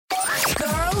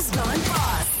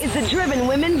Driven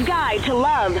Women's Guide to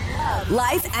Love,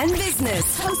 Life and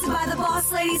Business, hosted by the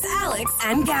boss ladies Alex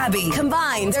and Gabby.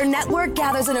 Combined, their network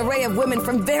gathers an array of women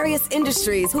from various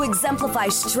industries who exemplify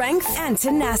strength and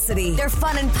tenacity. Their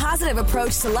fun and positive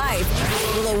approach to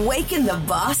life will awaken the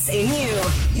boss in you.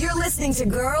 You're listening to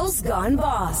Girls Gone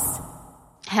Boss.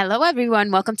 Hello,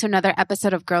 everyone. Welcome to another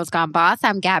episode of Girls Gone Boss.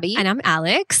 I'm Gabby. And I'm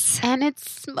Alex. And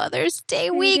it's Mother's Day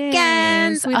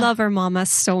weekend. We love our mama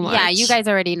so much. Yeah, you guys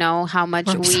already know how much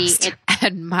we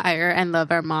admire and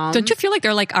love our mom. Don't you feel like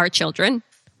they're like our children?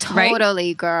 Totally,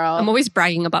 right? Girl. I'm always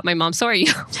bragging about my mom. So are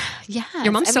you. Yeah.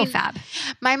 Your mom's so fab.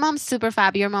 My mom's super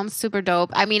fab. Your mom's super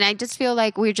dope. I mean, I just feel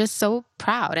like we're just so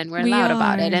proud and we're loud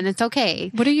about it. And it's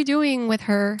okay. What are you doing with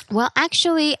her? Well,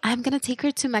 actually, I'm going to take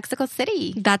her to Mexico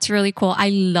City. That's really cool. I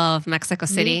love Mexico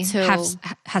City. Me too.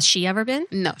 Has she ever been?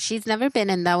 No, she's never been.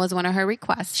 And that was one of her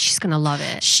requests. She's going to love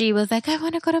it. She was like, I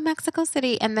want to go to Mexico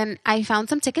City. And then I found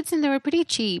some tickets and they were pretty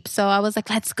cheap. So I was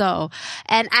like, let's go.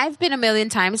 And I've been a million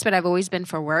times, but I've always been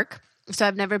for work. So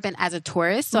I've never been as a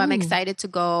tourist. So I'm excited to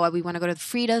go. We want to go to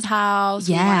Frida's house.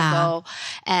 Yeah. We want to go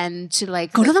and to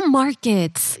like... Go to the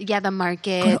markets. Yeah, the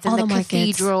markets and the markets.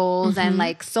 cathedrals and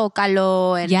like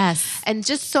Zócalo. And, yes. And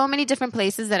just so many different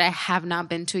places that I have not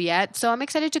been to yet. So I'm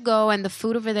excited to go. And the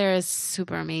food over there is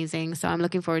super amazing. So I'm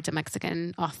looking forward to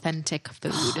Mexican authentic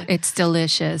food. It's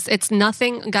delicious. It's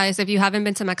nothing... Guys, if you haven't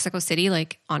been to Mexico City,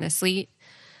 like honestly,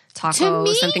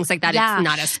 tacos and things like that, it's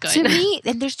not as good. To me,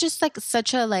 and there's just like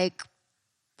such a like...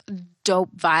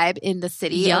 dope vibe in the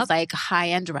city of like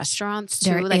high-end restaurants too,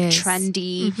 there like is.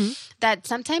 trendy, that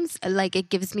sometimes like it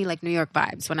gives me like New York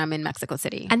vibes when I'm in Mexico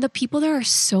City. And the people there are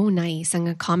so nice and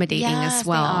accommodating as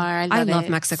well. I love it.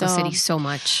 Mexico City so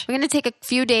much. We're going to take a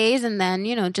few days and then,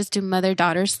 you know, just do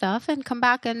mother-daughter stuff and come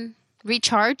back and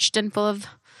recharged and full of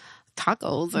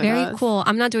tacos. Very cool.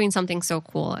 I'm not doing something so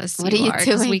cool as what are you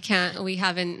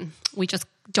doing? We just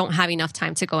don't have enough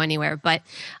time to go anywhere. But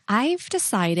I've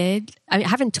decided, I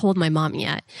haven't told my mom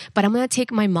yet, but I'm going to take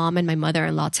my mom and my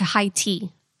mother-in-law to high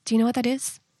tea. Do you know what that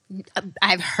is?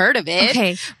 I've heard of it.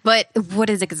 Okay. But what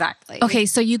is exactly? Okay.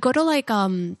 So you go to like,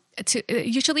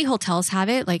 usually hotels have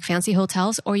it, like fancy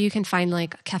hotels, or you can find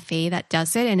like a cafe that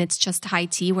does it. And it's just high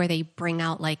tea where they bring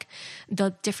out like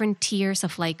the different tiers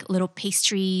of like little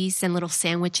pastries and little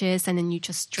sandwiches. And then you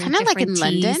just drink kind of like in teas.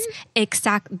 London?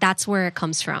 That's where it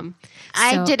comes from.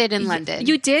 I did it in London.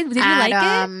 You did? Did you like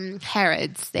it?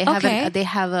 Harrods. They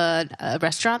have a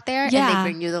restaurant there and they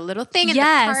bring you the little thing in the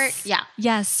cart. Yeah.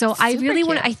 Yes. So I really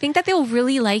want, I think that they'll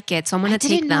really like it. So I'm going to take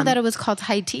them. I didn't know that it was called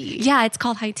high tea. Yeah, it's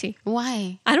called high tea.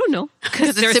 Why? I don't know.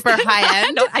 Because it's super high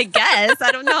end? No, I guess.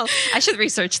 I don't know. I should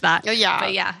research that. Oh, yeah.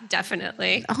 But yeah,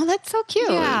 definitely. Oh, that's so cute.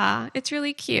 Yeah, it's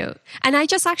really cute. And I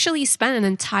just actually spent an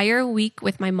entire week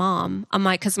with my mom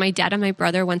because my dad and my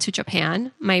brother went to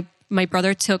Japan. My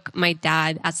brother took my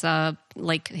dad as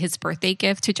his birthday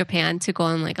gift to Japan to go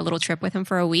on like a little trip with him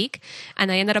for a week.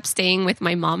 And I ended up staying with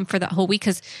my mom for that whole week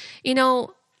because, you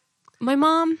know, my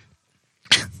mom...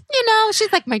 You know,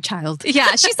 she's like my child.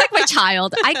 Yeah, she's like my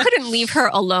child. I couldn't leave her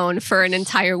alone for an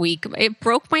entire week. It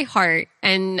broke my heart.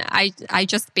 And I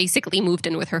just basically moved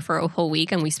in with her for a whole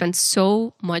week. And we spent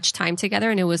so much time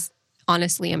together. And it was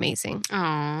honestly amazing.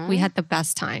 Aww. We had the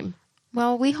best time.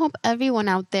 Well, we hope everyone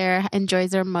out there enjoys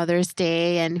their Mother's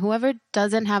Day. And whoever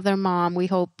doesn't have their mom, we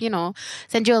hope, you know,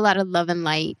 send you a lot of love and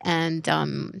light.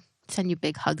 And send you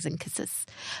big hugs and kisses.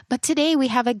 But today we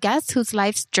have a guest whose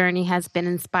life's journey has been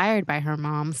inspired by her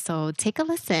mom. So take a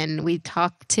listen. We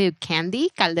talked to Candy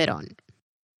Calderon.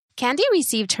 Candy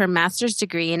received her master's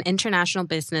degree in international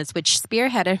business, which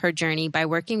spearheaded her journey by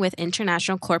working with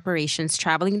international corporations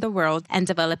traveling the world and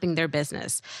developing their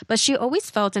business. But she always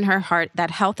felt in her heart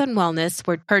that health and wellness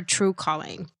were her true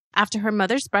calling. After her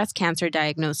mother's breast cancer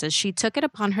diagnosis, she took it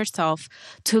upon herself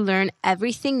to learn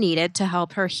everything needed to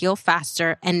help her heal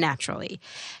faster and naturally.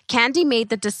 Candy made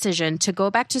the decision to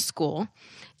go back to school.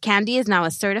 Candy is now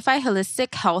a certified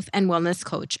holistic health and wellness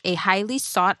coach, a highly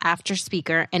sought-after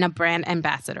speaker, and a brand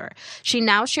ambassador. She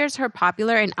now shares her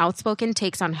popular and outspoken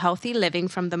takes on healthy living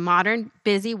from the modern,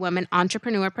 busy woman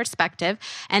entrepreneur perspective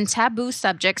and taboo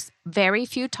subjects very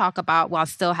few talk about while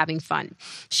still having fun.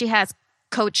 She has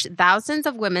coached thousands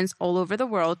of women all over the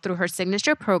world through her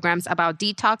signature programs about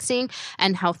detoxing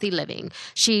and healthy living.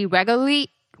 She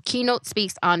regularly keynote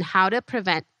speaks on how to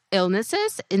prevent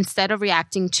illnesses instead of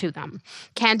reacting to them.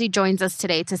 Candy joins us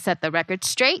today to set the record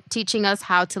straight, teaching us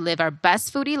how to live our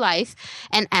best foodie life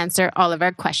and answer all of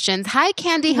our questions. Hi,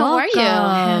 Candy. How are you?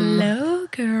 Hello,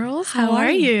 girls. How are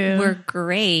you? We're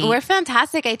great. We're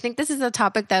fantastic. I think this is a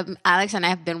topic that Alex and I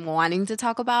have been wanting to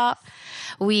talk about.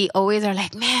 We always are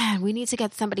like, man, we need to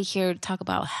get somebody here to talk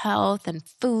about health and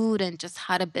food and just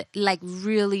how to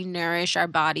really nourish our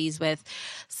bodies with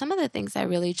some of the things that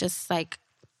really just like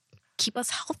keep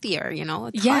us healthier.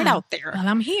 It's hard out there. Well,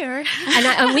 I'm here.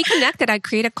 And we connected at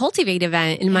Create a Cultivate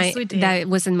event we did. that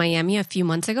was in Miami a few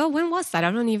months ago. When was that?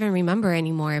 I don't even remember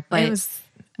anymore. But It was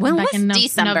when back was in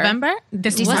December? November?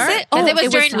 Was it? Because Oh, it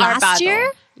was during Art last Basel.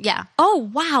 year? Yeah. Oh,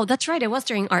 wow. That's right. It was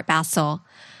during Art Basel.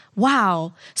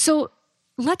 Wow. So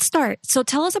let's start. So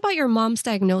tell us about your mom's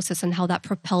diagnosis and how that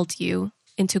propelled you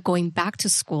into going back to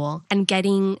school and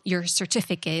getting your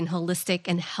certificate in holistic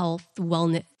and health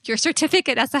wellness, your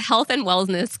certificate as a health and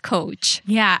wellness coach.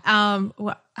 Yeah.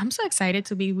 Well, I'm so excited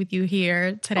to be with you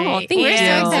here today. Oh, thank We're you.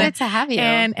 so excited to have you.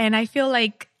 And I feel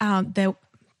like the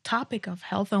topic of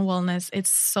health and wellness, it's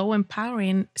so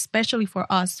empowering, especially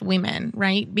for us women,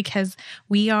 right? Because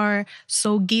we are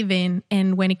so given.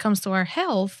 And when it comes to our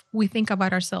health, we think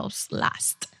about ourselves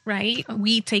last, right?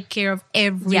 We take care of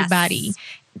everybody. Yes.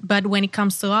 But when it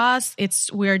comes to us,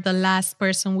 we're the last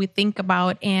person we think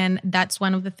about. And that's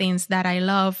one of the things that I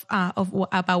love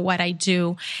about what I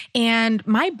do. And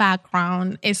my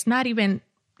background is not even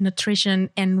nutrition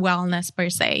and wellness per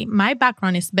se. My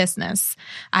background is business.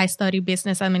 I study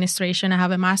business administration. I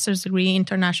have a master's degree in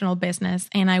international business,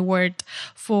 and I worked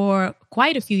for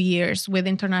quite a few years with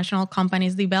international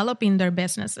companies developing their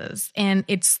businesses. And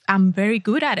I'm very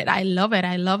good at it. I love it.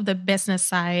 I love the business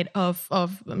side of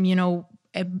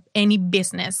any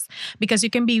business, because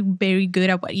you can be very good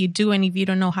at what you do, and if you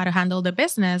don't know how to handle the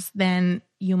business, then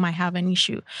you might have an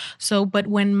issue. But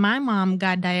when my mom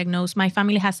got diagnosed, my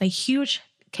family has a huge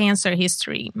cancer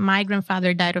history. My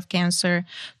grandfather died of cancer.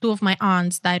 2 of my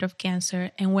aunts died of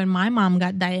cancer. And when my mom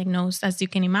got diagnosed, as you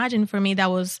can imagine, for me, that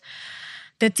was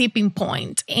the tipping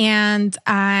point. And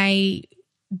I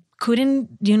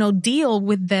couldn't, deal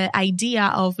with the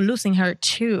idea of losing her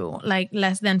too, like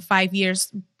less than 5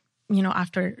 years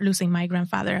after losing my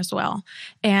grandfather as well.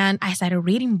 And I started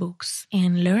reading books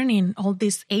and learning all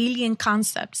these alien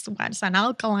concepts. What's an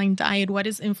alkaline diet? What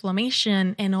is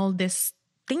inflammation? And all these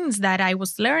things that I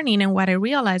was learning. And what I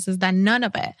realized is that none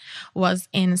of it was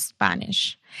in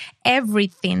Spanish.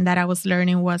 Everything that I was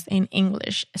learning was in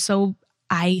English. So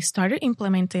I started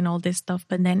implementing all this stuff.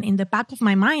 But then in the back of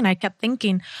my mind, I kept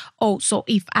thinking, so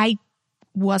if I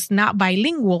was not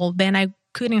bilingual, then I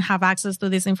couldn't have access to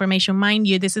this information. Mind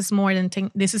you, this is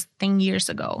 10 years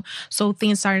ago. So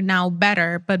things are now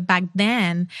better. But back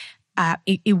then,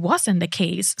 it wasn't the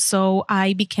case. So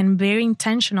I became very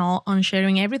intentional on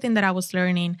sharing everything that I was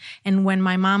learning. And when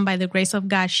my mom, by the grace of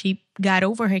God, she got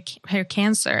over her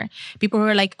cancer, people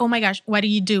were like, oh my gosh, what do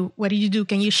you do? What do you do?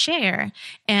 Can you share?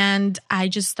 And I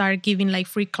just started giving like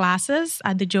free classes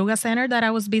at the yoga center that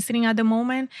I was visiting at the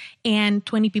moment. And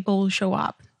 20 people will show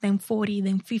up. Then 40,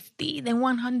 then 50, then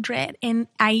 100. And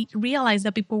I realized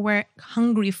that people were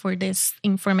hungry for this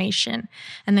information.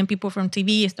 And then people from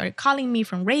TV started calling me,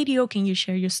 from radio, can you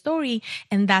share your story?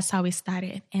 And that's how it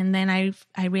started. And then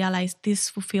I realized this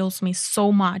fulfills me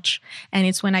so much. And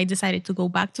it's when I decided to go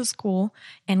back to school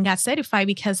and got certified,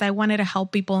 because I wanted to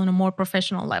help people on a more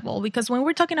professional level. Because when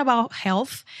we're talking about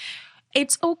health,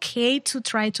 it's okay to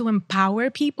try to empower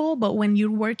people, but when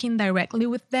you're working directly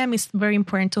with them, it's very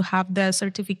important to have the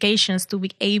certifications to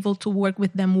be able to work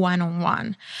with them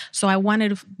one-on-one. So I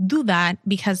wanted to do that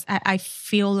because I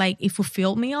feel like it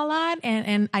fulfilled me a lot,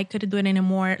 and I could do it in a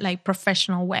more like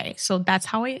professional way. So that's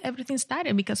how everything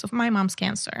started, because of my mom's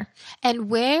cancer. And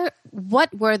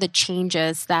what were the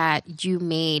changes that you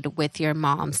made with your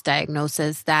mom's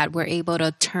diagnosis that were able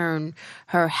to turn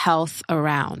her health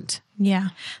around? Yeah.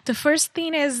 The first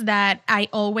thing is that I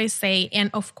always say, and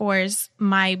of course,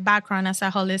 my background as a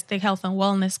holistic health and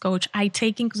wellness coach, I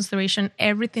take in consideration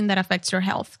everything that affects your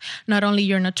health, not only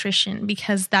your nutrition,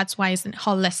 because that's why it's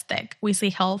holistic. We say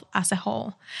health as a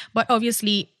whole. But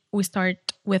obviously, we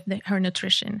start with her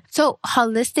nutrition. So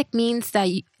holistic means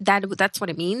that's what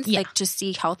it means? Yeah. Like just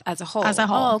see health as a whole? As a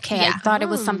whole. Oh, okay. Yeah. I thought it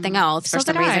was something else for So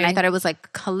some did reason. I. I thought it was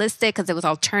like holistic because it was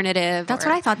alternative. That's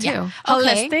what I thought too. Okay.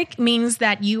 Holistic means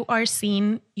that you are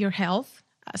seeing your health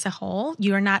as a whole.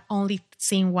 You're not only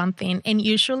seeing one thing. And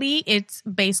usually it's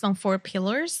based on 4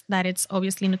 pillars, that it's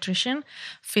obviously nutrition,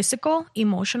 physical,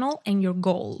 emotional, and your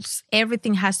goals.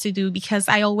 Everything has to do, because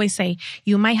I always say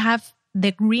you might have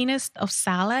the greenest of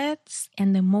salads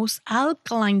and the most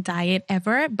alkaline diet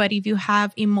ever. But if you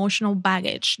have emotional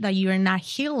baggage that you're not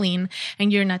healing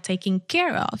and you're not taking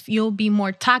care of, you'll be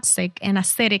more toxic and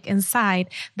acidic inside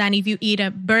than if you eat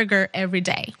a burger every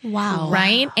day. Wow.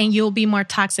 Right? And you'll be more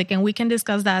toxic. And we can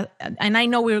discuss that. And I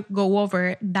know we'll go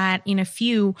over that in a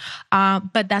few,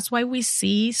 but that's why we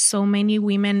see so many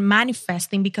women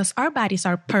manifesting, because our bodies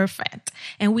are perfect.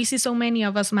 And we see so many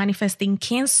of us manifesting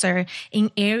cancer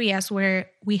in areas where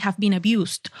we have been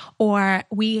abused, or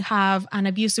we have an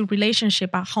abusive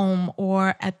relationship at home,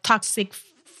 or a toxic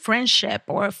friendship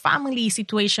or a family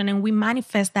situation. And we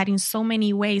manifest that in so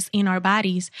many ways in our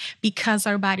bodies because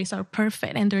our bodies are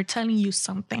perfect and they're telling you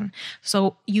something.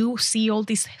 So you see all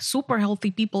these super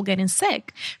healthy people getting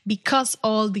sick because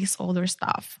all this other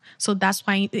stuff. So that's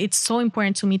why it's so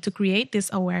important to me to create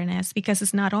this awareness, because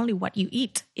it's not only what you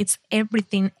eat, it's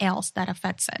everything else that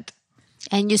affects it.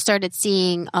 And you started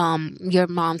seeing your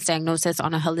mom's diagnosis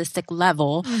on a holistic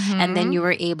level, and then you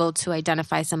were able to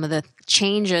identify some of the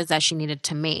changes that she needed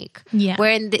to make. Yeah.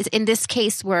 Where in this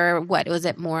case, what was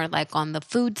it more like on the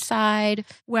food side?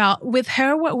 Well, with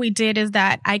her, what we did is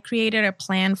that I created a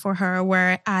plan for her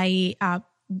where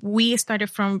we started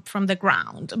from the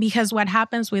ground, because what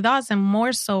happens with us, and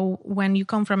more so when you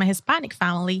come from a Hispanic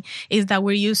family, is that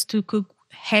we're used to cook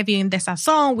heavy in the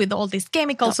sazon with all these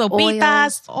chemicals,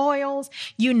 sopitas, oils,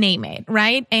 you name it,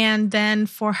 right? And then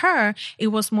for her, it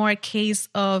was more a case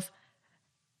of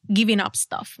giving up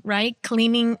stuff, right?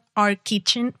 Cleaning our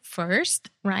kitchen first,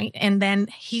 right? And then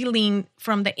healing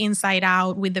from the inside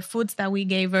out with the foods that we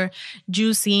gave her,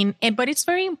 juicing. But it's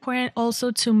very important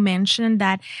also to mention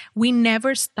that we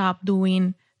never stop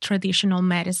doing traditional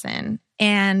medicine.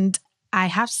 And I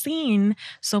have seen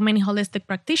so many holistic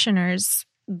practitioners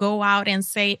go out and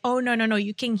say, oh, no,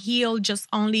 you can heal just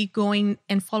only going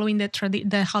and following the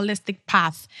holistic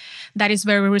path. That is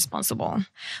very responsible.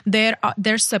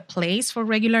 There's a place for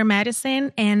regular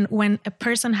medicine. And when a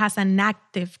person has an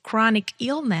active chronic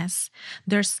illness,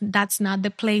 that's not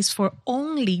the place for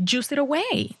only juice it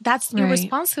away. That's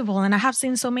irresponsible. And I have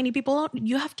seen so many people, oh,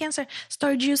 you have cancer,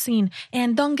 start juicing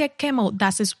and don't get chemo.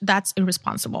 That's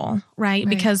irresponsible, right?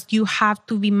 Because you have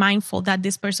to be mindful that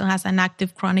this person has an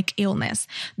active chronic illness.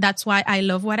 That's why I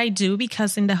love what I do,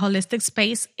 because in the holistic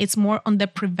space, it's more on the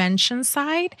prevention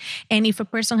side. And if a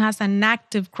person has an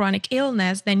active chronic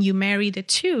illness, then you marry the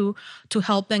two to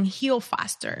help them heal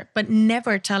faster, but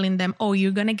never telling them, oh,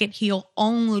 you're going to get healed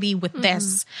only with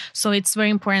this. So it's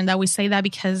very important that we say that,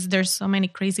 because there's so many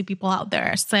crazy people out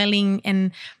there selling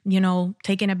and,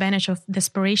 taking advantage of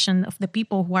desperation of the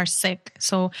people who are sick.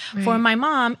 So for my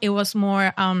mom, it was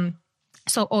more,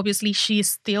 so obviously she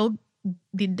still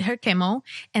did her chemo.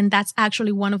 And that's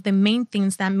actually one of the main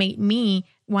things that made me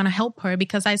want to help her,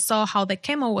 because I saw how the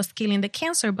chemo was killing the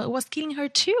cancer, but it was killing her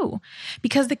too.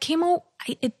 Because the chemo,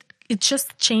 it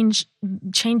just changes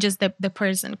the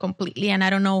person completely. And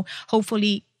I don't know,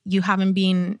 hopefully you haven't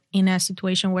been in a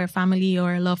situation where family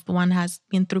or a loved one has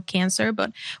been through cancer,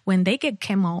 but when they get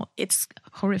chemo, it's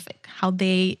horrific how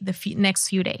the next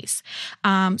few days.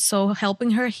 So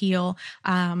helping her heal,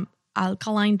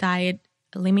 alkaline diet,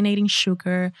 eliminating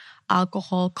sugar,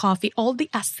 alcohol, coffee, all the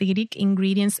acidic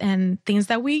ingredients and things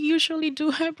that we usually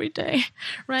do every day,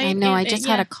 right? I know, I just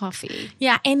had a coffee.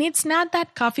 Yeah, and it's not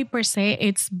that coffee per se,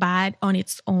 it's bad on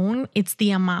its own. It's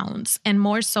the amounts. And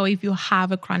more so if you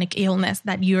have a chronic illness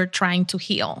that you're trying to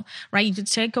heal, right? You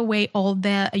take away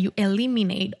you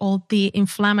eliminate all the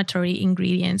inflammatory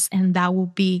ingredients, and that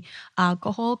will be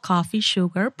alcohol, coffee,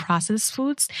 sugar, processed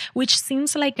foods, which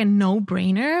seems like a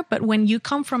no-brainer. But when you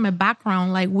come from a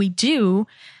background like we do,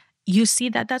 you see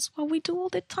that that's what we do all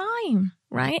the time,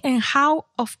 right? And how,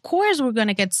 of course, we're going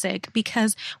to get sick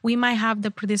because we might have the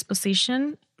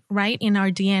predisposition, right, in our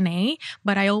DNA.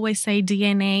 But I always say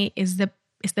DNA is the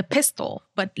pistol,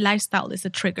 but lifestyle is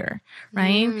the trigger,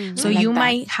 right? So you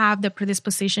might have the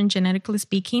predisposition, genetically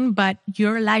speaking, but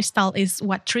your lifestyle is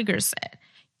what triggers it.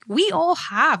 We all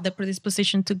have the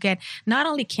predisposition to get not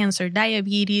only cancer,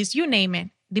 diabetes, you name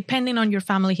it, depending on your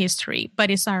family history,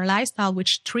 but it's our lifestyle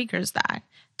which triggers that.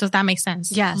 Does that make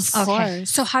sense? Yes. Of Okay. course.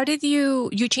 So how did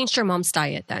you changed your mom's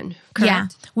diet then? Correct? Yeah,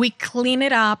 we clean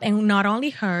it up, and not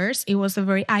only hers, it was a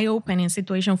very eye-opening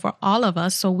situation for all of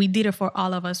us. So we did it for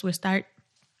all of us. We start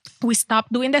we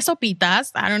stopped doing the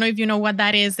sopitas. I don't know if you know what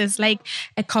that is. It's like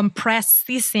a compressed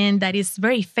season that is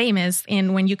very famous.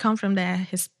 And when you come from the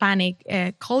Hispanic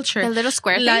culture. The little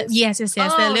square things? Yes.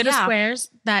 Oh, the little yeah. squares,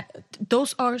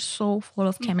 those are so full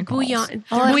of chemicals. Bouillon.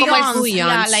 Bouillons. Yeah,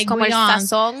 Bouillons. like Como el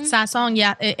bouillons. sazón. Sazón,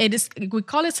 yeah. It is, we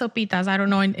call it sopitas. I don't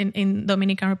know in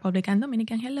Dominican Republic. And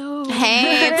Dominican, hello.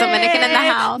 Hey, it's Dominican in the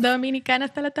house. Dominicana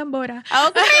hasta la tambora.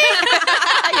 Okay.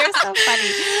 You're so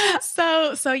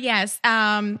funny. So yes.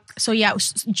 So yeah,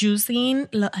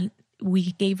 juicing.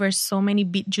 We gave her so many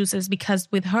beet juices because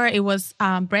with her it was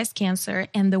breast cancer,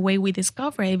 and the way we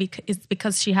discovered it is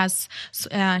because she had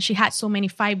so many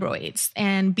fibroids,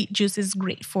 and beet juice is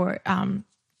great for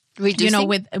Reducing?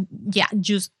 with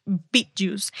beet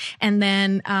juice, and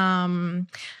then.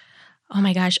 Oh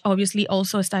my gosh, obviously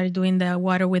also started doing the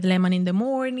water with lemon in the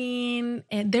morning.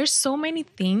 And there's so many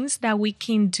things that we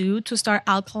can do to start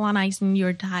alkalinizing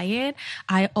your diet.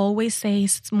 I always say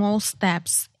small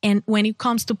steps. And when it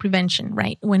comes to prevention,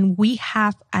 right? When we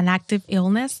have an active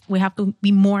illness, we have to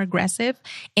be more aggressive.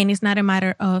 And it's not a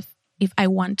matter of if I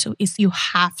want to, it's you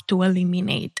have to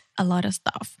eliminate a lot of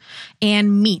stuff.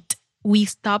 And meat. We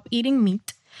stop eating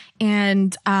meat.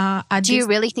 And do you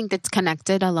really think that's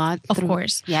connected a lot? Of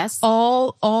course. Yes.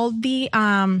 All the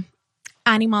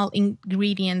animal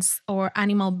ingredients or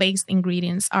animal-based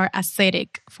ingredients are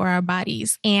acidic for our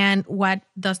bodies. And what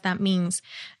does that mean?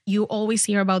 You always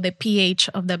hear about the pH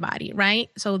of the body, right?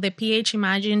 So the pH,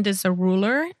 imagine there's a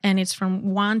ruler and it's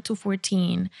from 1 to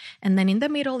 14. And then in the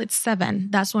middle, it's 7.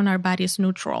 That's when our body is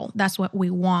neutral. That's what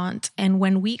we want. And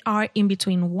when we are in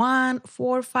between 1,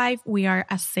 4, 5, we are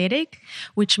acidic,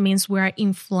 which means we are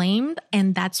inflamed.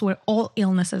 And that's where all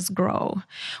illnesses grow.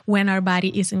 When our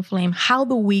body is inflamed, how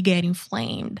do we get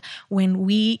inflamed? When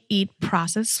we eat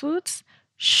processed foods,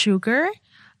 sugar,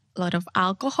 a lot of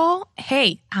alcohol.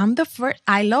 Hey, I'm the first.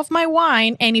 I love my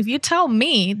wine. And if you tell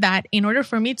me that in order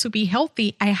for me to be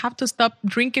healthy, I have to stop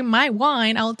drinking my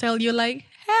wine, I'll tell you like,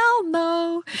 hell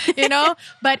no,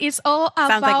 but it's all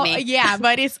about, like me.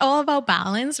 But it's all about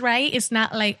balance, right? It's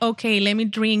not like, okay, let me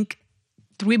drink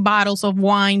 3 bottles of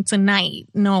wine tonight.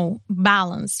 No,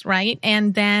 balance, right?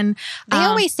 And then they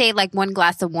always say like 1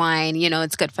 glass of wine,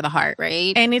 it's good for the heart,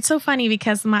 right? And it's so funny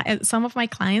because some of my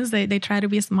clients, they try to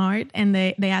be smart and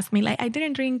they ask me like, I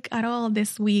didn't drink at all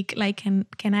this week. Like, can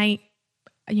I,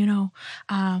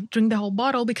 drink the whole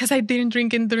bottle because I didn't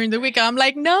drink it during the week? I'm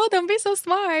like, no, don't be so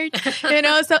smart,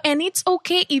 So, and it's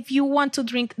okay if you want to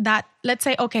drink that. Let's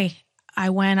say, okay,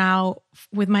 I went out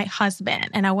with my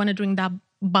husband and I want to drink that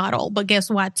bottle. But guess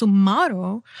what?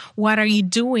 Tomorrow, what are you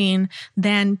doing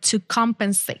then to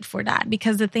compensate for that?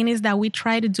 Because the thing is that we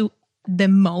try to do the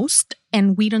most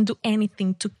and we don't do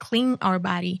anything to clean our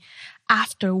body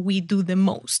after we do the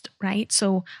most, right?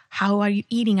 So how are you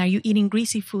eating? Are you eating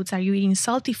greasy foods? Are you eating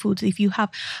salty foods? If you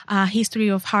have a history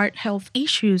of heart health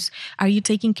issues, are you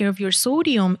taking care of your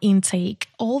sodium intake?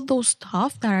 All those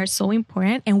stuff that are so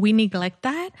important and we neglect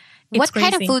that. What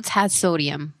kind of foods has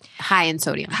sodium? High in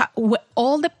sodium?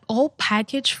 All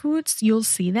packaged foods, you'll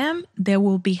see them. They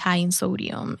will be high in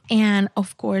sodium. And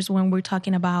of course, when we're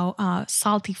talking about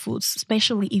salty foods,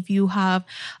 especially if you have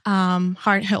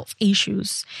heart health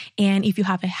issues and if you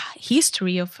have a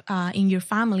history of in your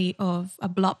family of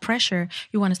blood pressure,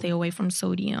 you want to stay away from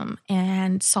sodium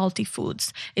and salty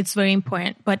foods. It's very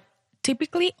important. But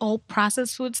typically, all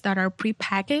processed foods that are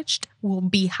prepackaged will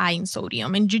be high in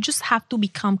sodium. And you just have to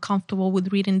become comfortable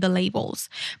with reading the labels.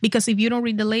 Because if you don't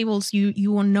read the labels,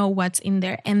 you won't know what's in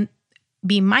there. And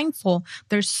be mindful,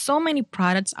 there's so many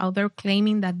products out there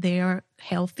claiming that they are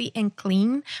healthy and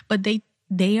clean, but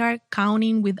they are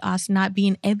counting with us not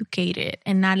being educated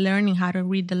and not learning how to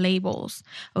read the labels.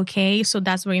 Okay, so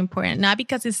that's very important. Not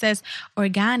because it says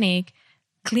organic,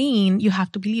 clean, you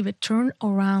have to believe it. Turn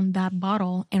around that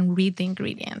bottle and read the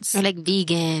ingredients. Or like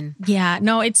vegan. Yeah,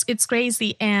 no, it's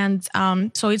crazy. And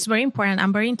so it's very important.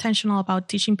 I'm very intentional about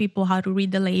teaching people how to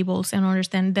read the labels and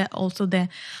understand that also the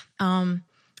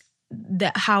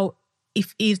how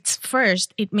if it's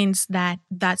first, it means that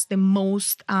that's the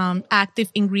most active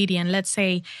ingredient. Let's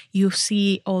say you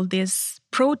see all these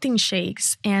protein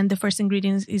shakes and the first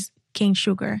ingredient is cane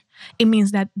sugar. It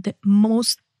means that the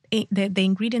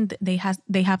ingredient they have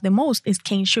the most is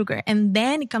cane sugar, and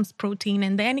then it comes protein,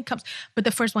 and then it comes, but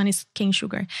the first one is cane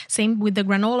sugar. Same with the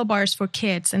granola bars for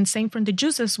kids, and same from the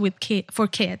juices for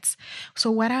kids.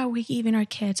 So what are we giving our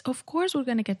kids? Of course, we're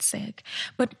gonna get sick.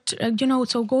 But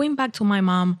so going back to my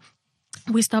mom,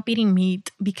 we stop eating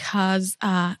meat because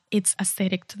it's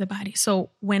acidic to the body. So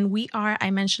when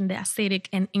I mentioned the acidic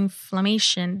and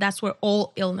inflammation, that's where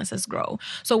all illnesses grow.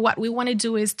 So what we want to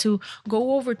do is to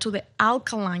go over to the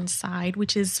alkaline side,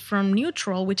 which is from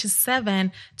neutral, which is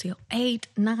 7 till 8,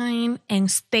 9,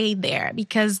 and stay there,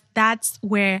 because that's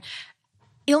where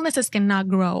illnesses cannot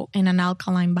grow in an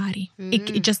alkaline body.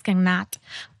 It just cannot.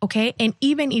 Okay. And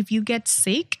even if you get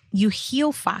sick, you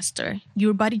heal faster.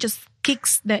 Your body just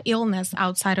kicks the illness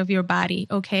outside of your body.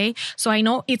 Okay. So I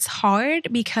know it's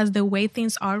hard because the way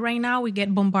things are right now, we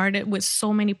get bombarded with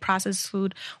so many processed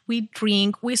food. We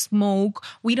drink, we smoke,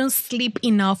 we don't sleep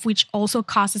enough, which also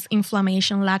causes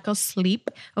inflammation, lack of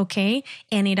sleep. Okay.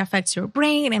 And it affects your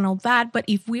brain and all that. But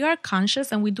if we are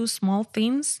conscious and we do small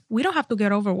things, we don't have to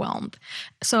get overwhelmed.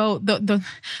 So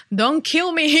don't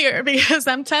kill me here because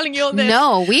I'm telling you all this.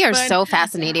 No, we are so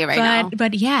fascinated right now.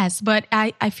 But yes, but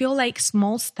I feel like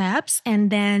small steps, and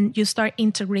then you start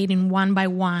integrating one by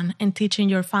one and teaching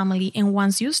your family. And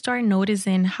once you start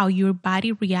noticing how your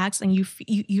body reacts, and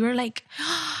you're like,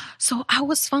 so I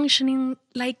was functioning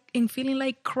like and feeling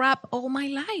like crap all my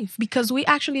life, because we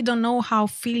actually don't know how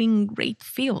feeling great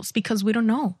feels, because we don't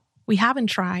know. We haven't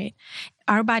tried.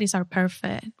 Our bodies are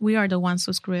perfect. We are the ones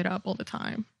who screw it up all the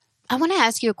time. I want to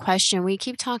ask you a question. We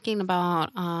keep talking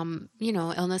about,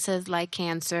 illnesses like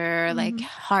cancer, like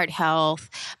heart health,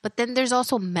 but then there's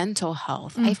also mental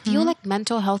health. I feel like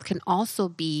mental health can also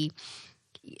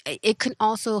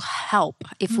help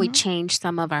if we change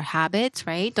some of our habits,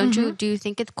 right? Do you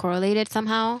think it's correlated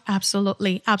somehow?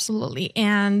 Absolutely. Absolutely.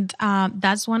 And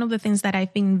that's one of the things that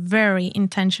I've been very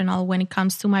intentional when it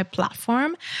comes to my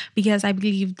platform, because I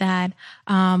believe that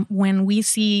when we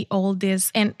see all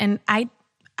this, and I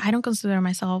don't consider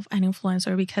myself an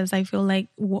influencer, because I feel like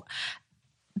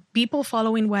people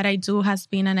following what I do has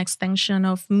been an extension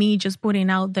of me just putting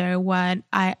out there what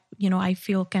I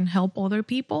feel can help other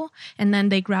people, and then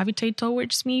they gravitate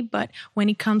towards me. But when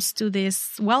it comes to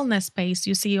this wellness space,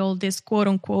 you see all these quote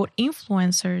unquote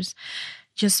influencers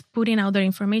just putting out their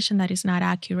information that is not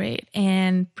accurate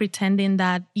and pretending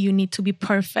that you need to be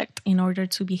perfect in order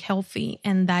to be healthy.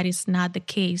 And that is not the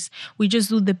case. We just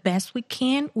do the best we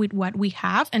can with what we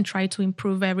have and try to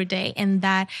improve every day. And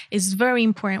that is very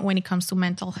important when it comes to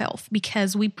mental health,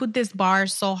 because we put this bar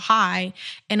so high.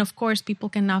 And of course, people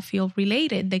cannot feel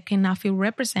related. They cannot feel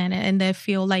represented, and they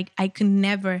feel like I could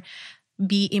never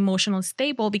be emotionally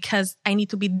stable because I need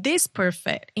to be this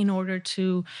perfect in order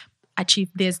to achieve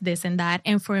this, and that.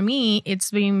 And for me,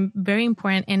 it's been very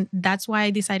important. And that's why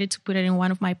I decided to put it in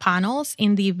one of my panels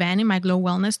in the event, in my Glow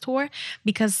Wellness Tour,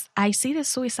 because I see the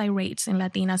suicide rates in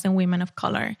Latinas and women of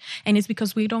color. And it's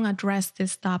because we don't address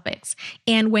these topics.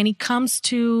 And when it comes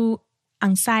to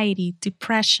anxiety,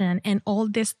 depression, and all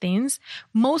these things,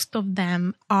 most of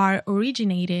them are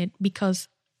originated because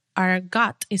our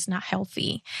gut is not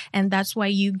healthy. And that's why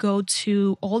you go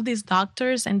to all these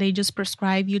doctors and they just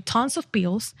prescribe you tons of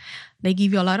pills. They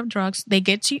give you a lot of drugs. They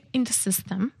get you in the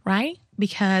system, right?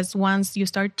 Because once you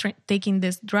start taking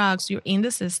these drugs, you're in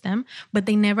the system, but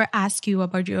they never ask you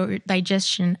about your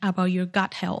digestion, about your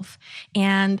gut health.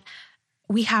 And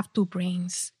we have two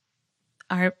brains.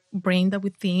 Our brain that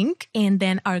we think, and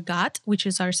then our gut, which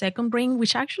is our second brain,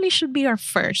 which actually should be our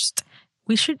first.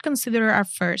 We should consider our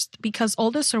first, because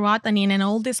all the serotonin and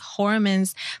all these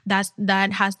hormones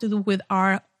that has to do with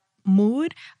our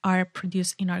mood are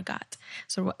produced in our gut.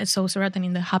 So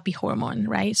serotonin, the happy hormone,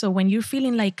 right? So when you're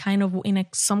feeling like kind of in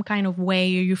some kind of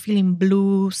way, or you're feeling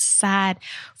blue, sad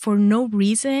for no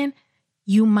reason,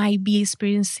 you might be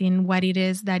experiencing what it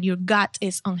is that your gut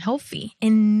is unhealthy,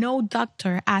 and no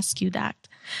doctor asks you that.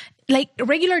 Like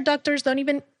regular doctors don't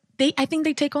even. I think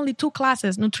they take only 2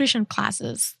 classes, nutrition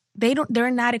classes.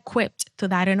 They're not equipped to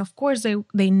that. And of course, they're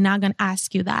not going to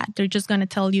ask you that. They're just going to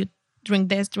tell you, drink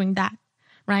this, drink that,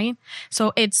 right?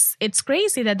 So it's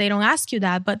crazy that they don't ask you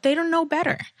that, but they don't know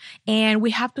better. And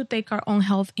we have to take our own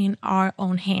health in our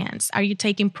own hands. Are you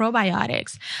taking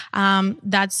probiotics?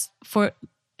 That's for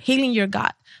healing your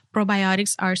gut.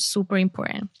 Probiotics are super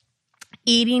important.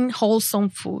 Eating wholesome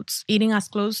foods, eating as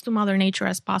close to Mother Nature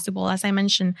as possible. As I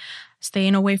mentioned,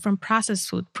 staying away from processed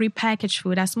food, prepackaged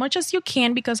food as much as you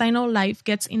can, because I know life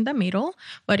gets in the middle,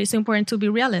 but it's important to be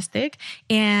realistic,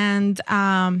 and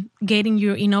getting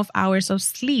your enough hours of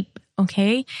sleep.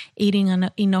 Okay, eating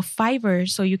enough fiber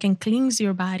so you can cleanse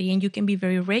your body and you can be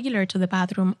very regular to the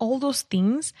bathroom. All those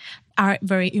things are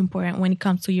very important when it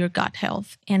comes to your gut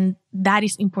health. And that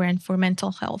is important for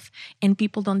mental health. And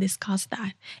people don't discuss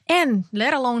that. And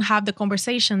let alone have the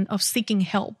conversation of seeking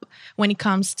help when it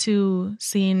comes to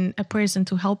seeing a person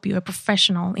to help you, a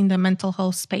professional in the mental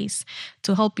health space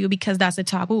to help you, because that's a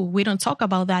taboo. We don't talk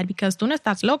about that because tú no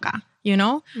estás loca, you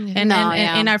know? And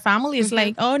our family is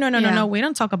like, oh, no, we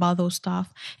don't talk about those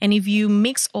stuff. And if you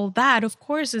mix all that, of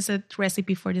course, it's a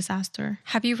recipe for disaster.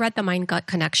 Have you read The Mind-Gut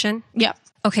Connection? Yeah.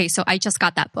 Okay, so I just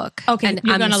got that book. Okay, and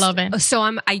you're gonna love it. So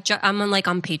I'm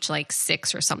on page like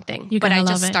 6 or something. But I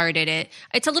just started it.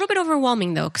 It's a little bit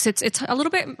overwhelming though, because it's a little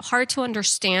bit hard to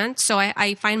understand. So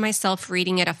I find myself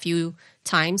reading it a few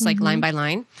times, like line by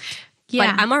line.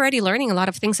 Yeah. But I'm already learning a lot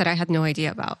of things that I had no idea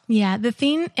about. Yeah, the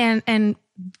thing and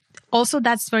also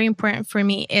that's very important for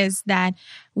me is that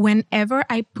whenever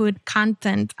I put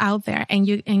content out there, and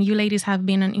you ladies have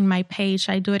been in my page,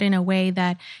 I do it in a way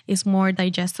that is more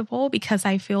digestible, because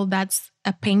I feel that's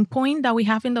a pain point that we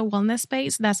have in the wellness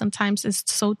space, that sometimes is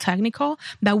so technical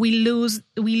that we lose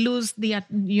the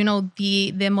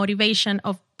the motivation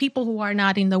of people who are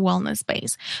not in the wellness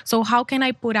space. So how can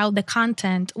I put out the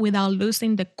content without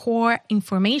losing the core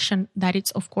information that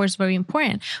it's of course very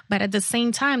important, but at the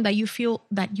same time that you feel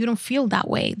that you don't feel that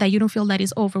way, that you don't feel that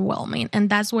is overwhelming? And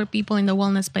that's where people in the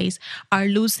wellness space are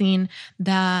losing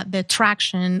the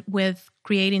traction with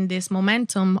creating this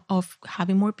momentum of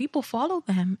having more people follow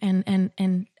them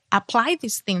and apply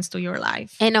these things to your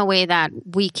life in a way that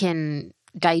we can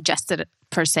digest it,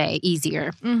 per se,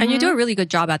 easier. And you do a really good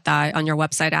job at that on your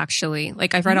website, actually.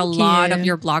 Like, I've read a lot of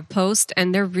your blog posts,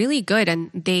 and they're really good, and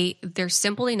they're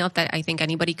simple enough that I think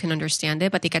anybody can understand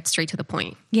it, but they get straight to the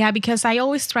point. Yeah, because I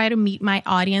always try to meet my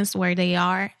audience where they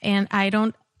are, and I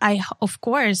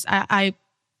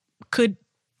could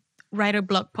write a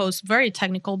blog post very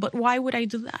technical, but why would I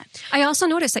do that? I also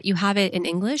noticed that you have it in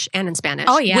English and in Spanish.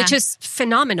 Oh, yeah. Which is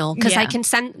phenomenal, because I can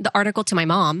send the article to my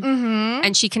mom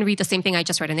and she can read the same thing I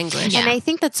just read in English. And I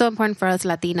think that's so important for us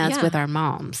Latinas with our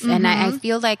moms. And I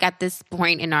feel like at this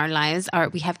point in our lives,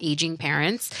 we have aging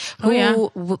parents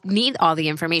who need all the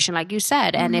information, like you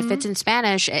said. And if it's in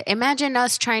Spanish, imagine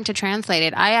us trying to translate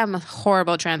it. I am a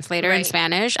horrible translator in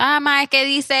Spanish. Ma, ¿qué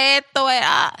dice esto?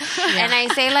 And I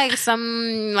say like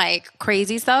some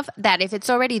crazy stuff that if it's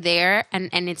already there and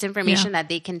it's information that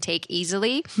they can take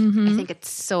easily, I think it's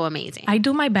so amazing. I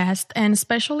do my best, and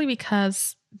especially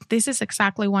because this is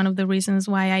exactly one of the reasons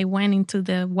why I went into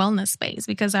the wellness space,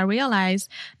 because I realized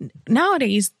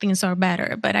nowadays things are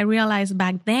better, but I realized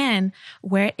back then,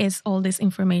 where is all this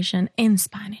information in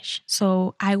Spanish?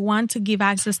 So I want to give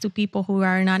access to people who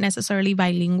are not necessarily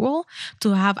bilingual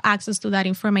to have access to that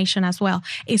information as well.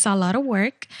 It's a lot of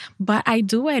work, but I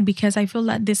do it because I feel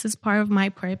that this is part of my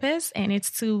purpose, and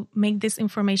it's to make this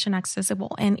information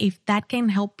accessible. And if that can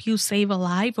help you save a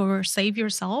life or save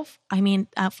yourself, I mean,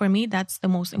 for me, that's the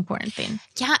most important thing.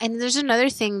 Yeah. And there's another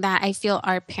thing that I feel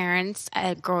our parents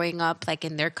growing up, like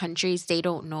in their countries, they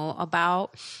don't know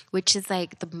about, which is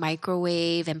like the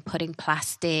microwave and putting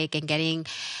plastic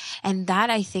and that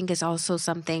I think is also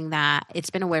something that it's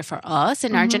been aware for us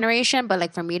in our generation, but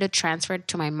like for me to transfer it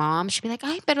to my mom, she'd be like,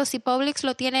 ay, pero si Publix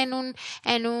lo tiene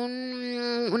en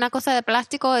una cosa de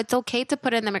plástico, it's okay to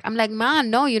put it in the I'm like, Ma,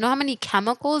 no, you know how many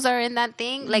chemicals are in that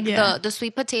thing? Like the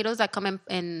sweet potatoes that come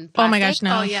in plastic. Oh my gosh,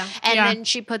 no. Oh, yeah. And then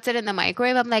she puts it in the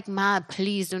microwave. I'm like, Ma,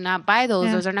 please do not buy those.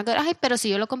 Yeah. Those are not good. Ay, pero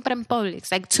si yo lo compré en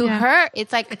Publix. Like to her,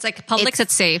 it's like Publix,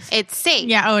 it's safe. It's safe.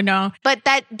 Yeah, oh no. But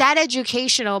that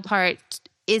educational part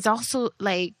is also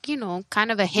like,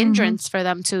 kind of a hindrance for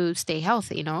them to stay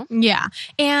healthy, Yeah.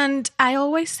 And I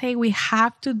always say we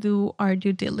have to do our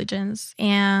due diligence,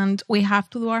 and we have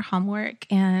to do our homework,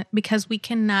 and because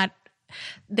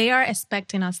they are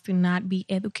expecting us to not be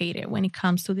educated when it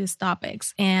comes to these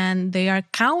topics, and they are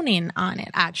counting on it,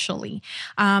 actually.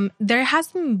 There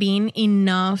hasn't been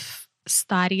enough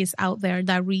studies out there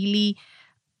that really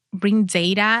bring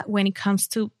data when it comes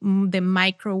to the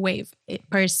microwave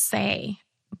per se.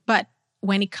 But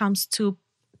when it comes to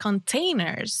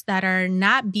containers that are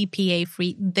not BPA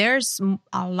free, there's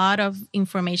a lot of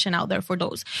information out there for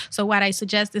those. So what I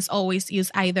suggest is always use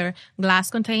either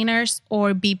glass containers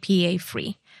or BPA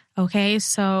free. Okay,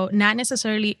 so not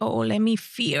necessarily, let me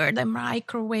fear the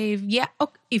microwave. Yeah,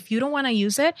 okay, if you don't want to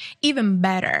use it, even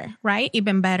better, right?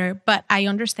 Even better. But I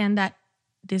understand that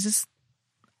this is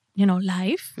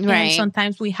life. Right. And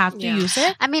sometimes we have to use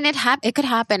it. I mean, it could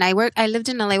happen. I lived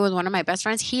in LA with one of my best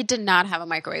friends. He did not have a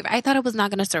microwave. I thought it was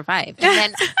not going to survive. And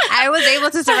then I was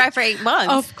able to survive for 8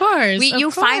 months. Of course.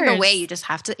 You find a way. You just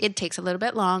have to, it takes a little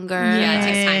bit longer. Yeah, It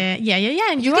takes time.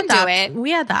 yeah. And You can do adapt. it.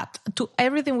 We adapt to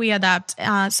everything. We adapt.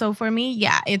 So for me,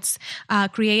 it's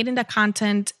creating the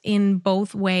content in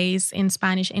both ways, in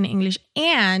Spanish and English,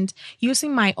 and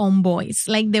using my own voice.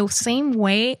 Like the same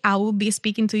way I will be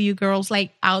speaking to you girls,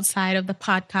 like outside of the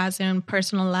podcast and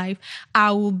personal life,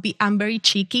 I'm very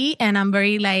cheeky and I'm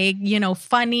very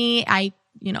funny. I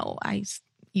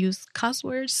use cuss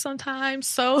words sometimes.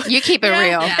 So You keep it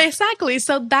real. Yeah. Exactly.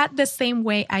 So that the same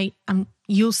way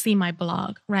you'll see my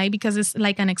blog, right? Because it's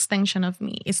like an extension of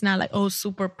me. It's not like,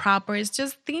 super proper. It's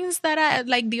just things that I,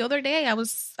 like the other day I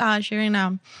was sharing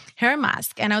a hair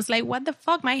mask and I was like, what the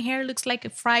fuck? My hair looks like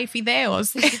fried fideos,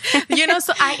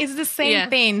 so it's the same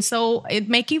thing. So it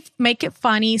make it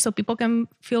funny so people can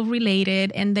feel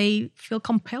related and they feel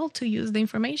compelled to use the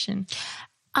information.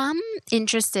 I'm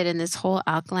interested in this whole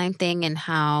alkaline thing and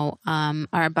how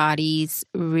our bodies,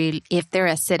 if they're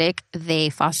acidic, they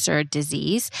foster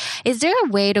disease. Is there a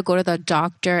way to go to the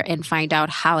doctor and find out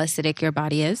how acidic your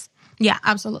body is? Yeah,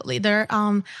 absolutely. There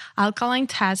are alkaline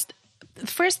tests.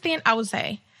 First thing I would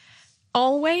say,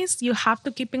 always you have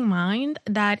to keep in mind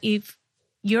that if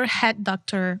your head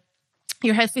doctor,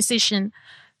 your head physician,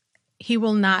 he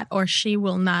will not or she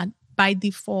will not by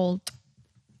default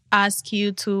ask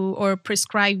you to or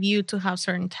prescribe you to have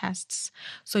certain tests.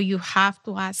 So you have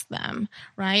to ask them,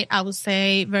 right? I would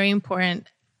say very important.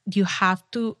 You have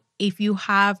to, if you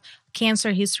have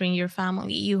cancer history in your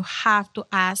family, you have to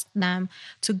ask them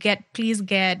to please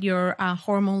get your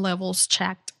hormone levels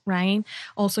checked, right?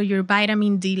 Also your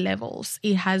vitamin D levels.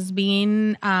 It has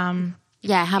been, I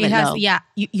have it low. Yeah,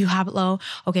 you have it low.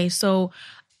 Okay, so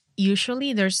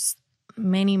usually there's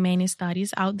many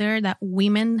studies out there that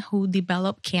women who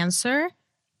develop cancer,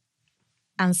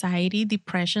 anxiety,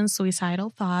 depression,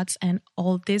 suicidal thoughts, and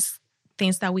all these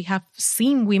things that we have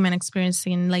seen women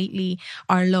experiencing lately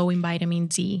are low in vitamin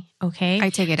D. Okay,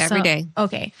 I take it every day.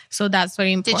 Okay, so that's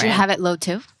very important. Did you have it low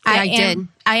too? I did.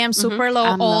 I am super low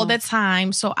I'm all low. the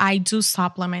time, so I do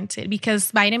supplement it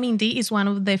because vitamin D is one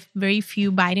of the very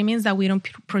few vitamins that we don't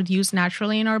produce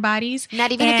naturally in our bodies.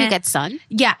 Not even if you get sun?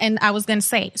 Yeah, and I was gonna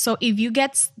say, so if you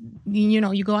get,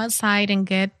 you go outside and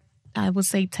get, I would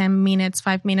say 10 minutes,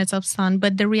 5 minutes of sun,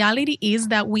 but the reality is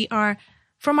that we are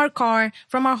from our car,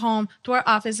 from our home to our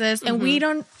offices, and we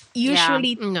don't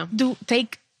usually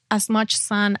take as much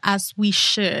sun as we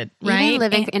should, right? Even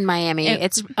living in Miami,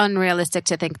 it's unrealistic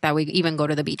to think that we even go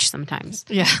to the beach sometimes.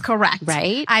 Yeah, correct.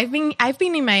 Right? I've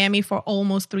been in Miami for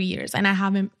almost 3 years, and I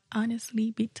haven't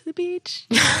honestly been to the beach.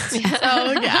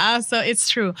 So it's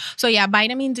true. So yeah,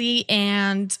 vitamin D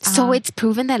and So it's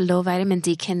proven that low vitamin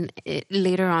D can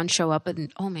later on show up,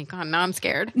 and oh my god, now I'm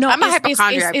scared. No, I'm a it's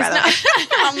hypochondriac, by the way.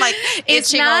 I'm like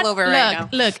it's itching all over right now.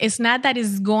 Look, it's not that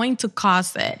it's going to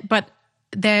cause it, but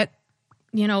there's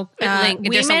a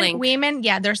link. There's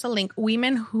a link.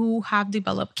 Women who have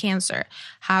developed cancer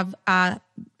have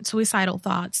suicidal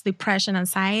thoughts, depression,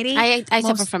 anxiety. I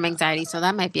suffer from anxiety, so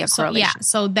that might be a correlation.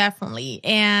 So definitely.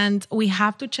 And we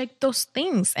have to check those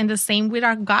things. And the same with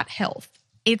our gut health.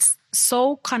 It's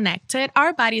so connected.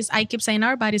 I keep saying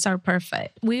our bodies are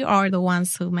perfect. We are the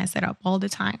ones who mess it up all the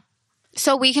time.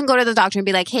 So we can go to the doctor and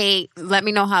be like, hey, let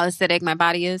me know how acidic my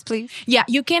body is, please. Yeah,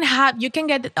 you can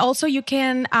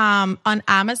on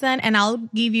Amazon, and I'll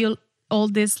give you all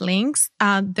these links.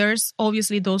 There's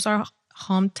obviously those are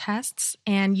home tests,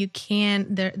 and you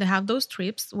can, they have those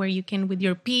strips where you can with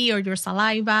your pee or your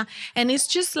saliva, and it's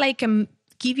just like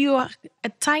give you a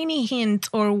tiny hint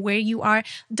or where you are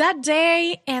that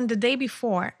day and the day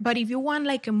before. But if you want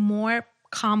like a more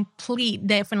complete,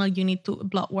 definitely you need to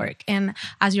blood work and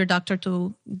ask your doctor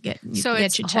to get you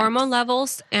checked. Hormone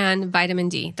levels and vitamin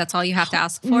D. That's all you have to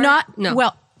ask for? No.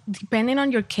 Well, depending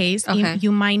on your case,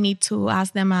 you might need to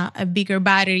ask them a bigger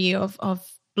battery of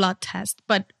blood tests.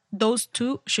 But those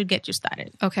two should get you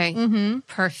started. Okay.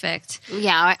 Perfect.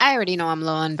 Yeah, I already know I'm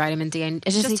low on vitamin D. I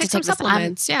just need to take some this.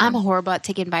 supplements. I'm horrible at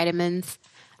taking vitamins.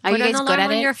 Are Put you guys an good alarm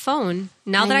at on it? your phone.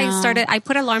 Now that I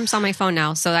put alarms on my phone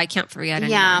now, so I can't forget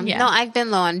anymore. Yeah. No, I've been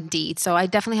low on D, so I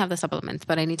definitely have the supplements,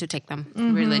 but I need to take them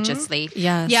religiously.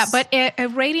 Yes. Yeah, but a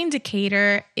rate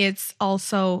indicator, it's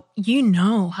also,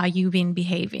 how you've been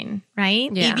behaving, right?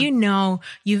 Yeah. If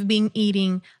you've been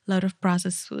eating a lot of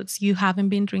processed foods, you haven't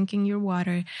been drinking your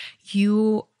water,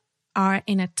 you are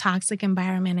in a toxic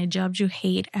environment, a job you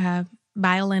hate, a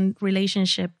violent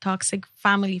relationship, toxic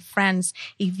family, friends,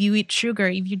 if you eat sugar,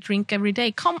 if you drink every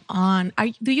day, come on.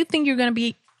 Do you think you're going to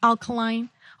be alkaline?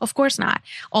 Of course not.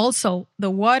 Also, the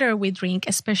water we drink,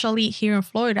 especially here in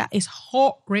Florida, is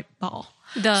horrible.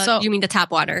 You mean the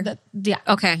tap water? Yeah.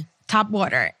 Okay. Tap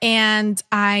water. And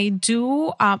I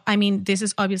do, this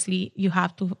is obviously,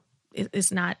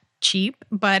 it's not cheap,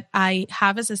 but I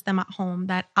have a system at home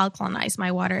that alkalinize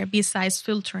my water besides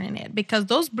filtering it, because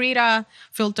those Brita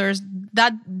filters,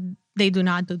 that they do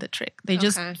not do the trick. They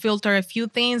just filter a few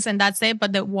things and that's it,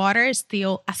 but the water is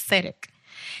still acidic.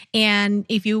 And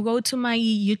if you go to my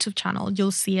YouTube channel,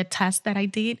 you'll see a test that I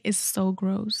did. It's so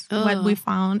gross what we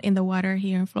found in the water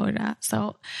here in Florida.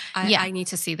 So I need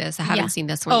to see this. I haven't seen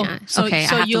this one yet. I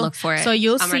have to look for it. So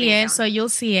you'll see it. So you'll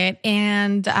see it.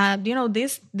 And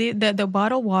the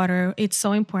bottled water, it's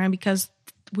so important because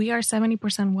we are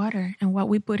 70% water, and what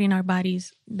we put in our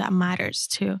bodies, that matters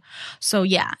too. So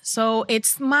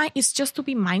it's just to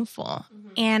be mindful.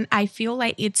 And I feel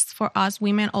like it's for us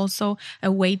women also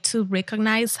a way to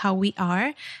recognize how we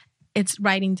are. It's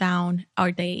writing down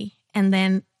our day. And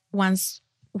then once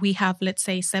we have, let's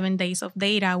say, 7 days of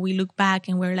data, we look back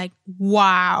and we're like,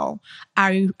 wow,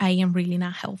 I am really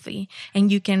not healthy. And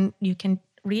you can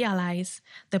realize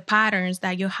the patterns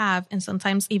that you have, and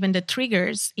sometimes even the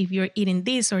triggers, if you're eating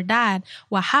this or that,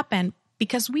 what happened,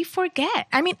 because we forget.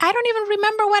 I mean, I don't even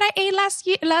remember what I ate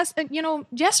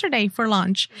yesterday for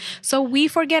lunch. So we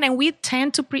forget, and we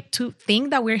tend to think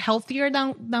that we're healthier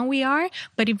than we are.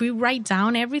 But if we write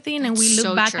down everything and we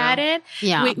look back at it,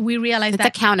 we realize it's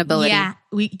accountability. Yeah,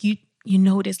 you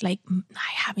notice, like,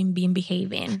 I haven't been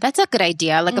behaving. That's a good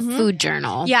idea, like a food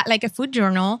journal. Yeah, like a food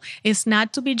journal. It's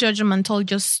not to be judgmental,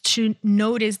 just to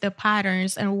notice the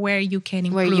patterns and where you can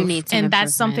improve. Where you need some and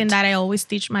that's something that I always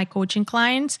teach my coaching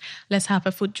clients. Let's have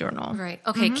a food journal. Right.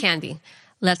 Okay, Candy.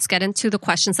 Let's get into the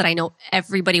questions that I know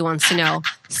everybody wants to know.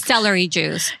 Celery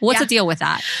juice. What's the deal with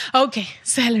that? Okay,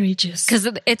 celery juice. Because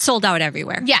it's sold out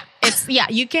everywhere. Yeah,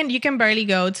 you can barely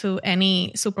go to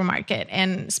any supermarket,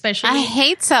 and especially I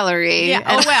hate celery. Yeah.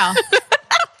 Oh well.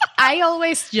 I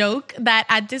always joke that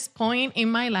at this point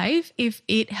in my life, if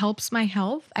it helps my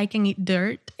health, I can eat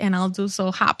dirt, and I'll do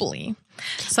so happily.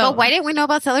 So, but why didn't we know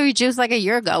about celery juice like a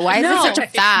year ago? Why is it such a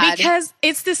fad? Because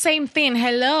it's the same thing.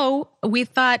 Hello, we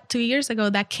thought 2 years ago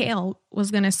that kale was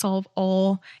going to solve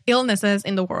all illnesses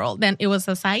in the world. Then it was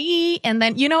acai, and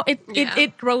then,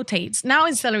 it rotates. Now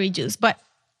it's celery juice. But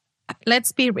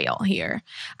let's be real here.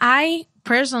 I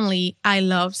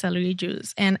love celery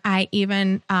juice. And I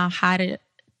even had a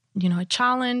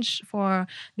challenge for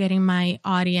getting my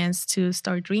audience to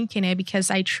start drinking it,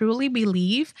 because I truly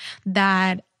believe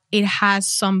that it has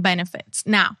some benefits.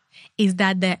 Now, is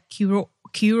that the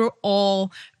cure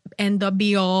all and the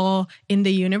be all in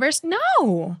the universe?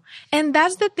 No. And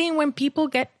that's the thing, when people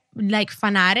get like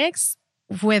fanatics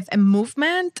with a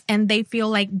movement and they feel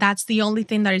like that's the only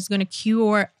thing that is going to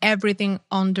cure everything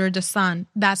under the sun.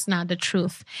 That's not the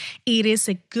truth. It is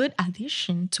a good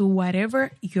addition to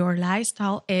whatever your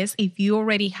lifestyle is if you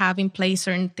already have in place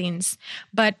certain things.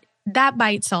 But that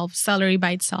by itself, celery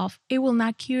by itself, it will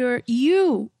not cure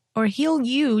you or heal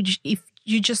you if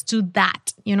you just do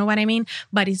that. You know what I mean?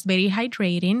 But it's very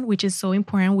hydrating, which is so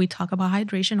important. We talk about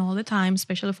hydration all the time,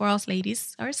 especially for us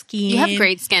ladies, our skin. You have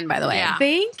great skin, by the way. Yeah.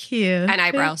 Thank you. And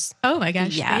eyebrows. Oh my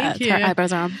gosh. Yeah, thank you. her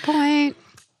eyebrows are on point.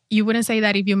 You wouldn't say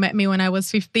that if you met me when I was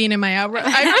 15 and my eyebrows.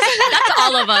 That's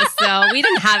all of us, though. We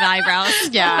didn't have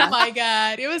eyebrows. Yeah. Oh my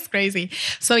God. It was crazy.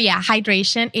 So yeah,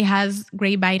 hydration. It has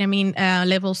great vitamin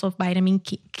levels of vitamin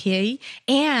K,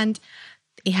 and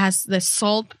it has the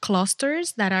salt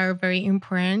clusters that are very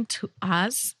important to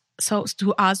us. So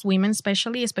to us women,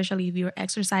 especially if you're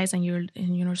exercising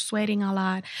and you're sweating a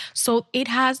lot. So it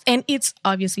has, and it's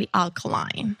obviously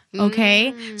alkaline.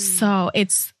 Okay. So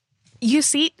you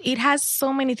see, it has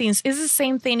so many things. It's the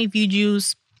same thing if you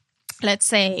use, let's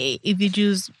say,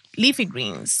 leafy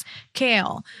greens,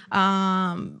 kale,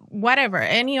 whatever,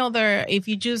 any other, if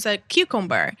you use a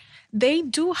cucumber, they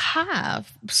do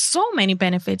have so many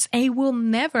benefits, and it will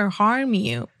never harm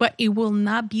you, but it will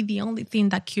not be the only thing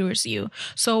that cures you.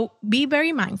 So be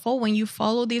very mindful when you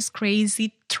follow these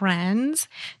crazy trends,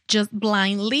 just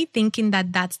blindly thinking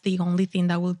that that's the only thing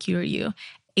that will cure you.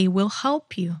 It will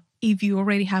help you if you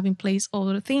already have in place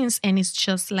other things, and it's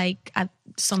just like an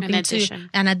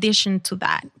addition to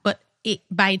that. But it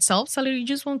by itself, celery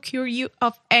juice won't cure you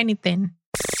of anything.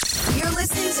 You're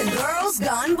listening to Girls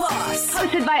Gone Boss.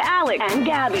 Hosted by Alex and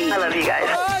Gabby. I love you guys.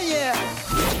 Oh, yeah.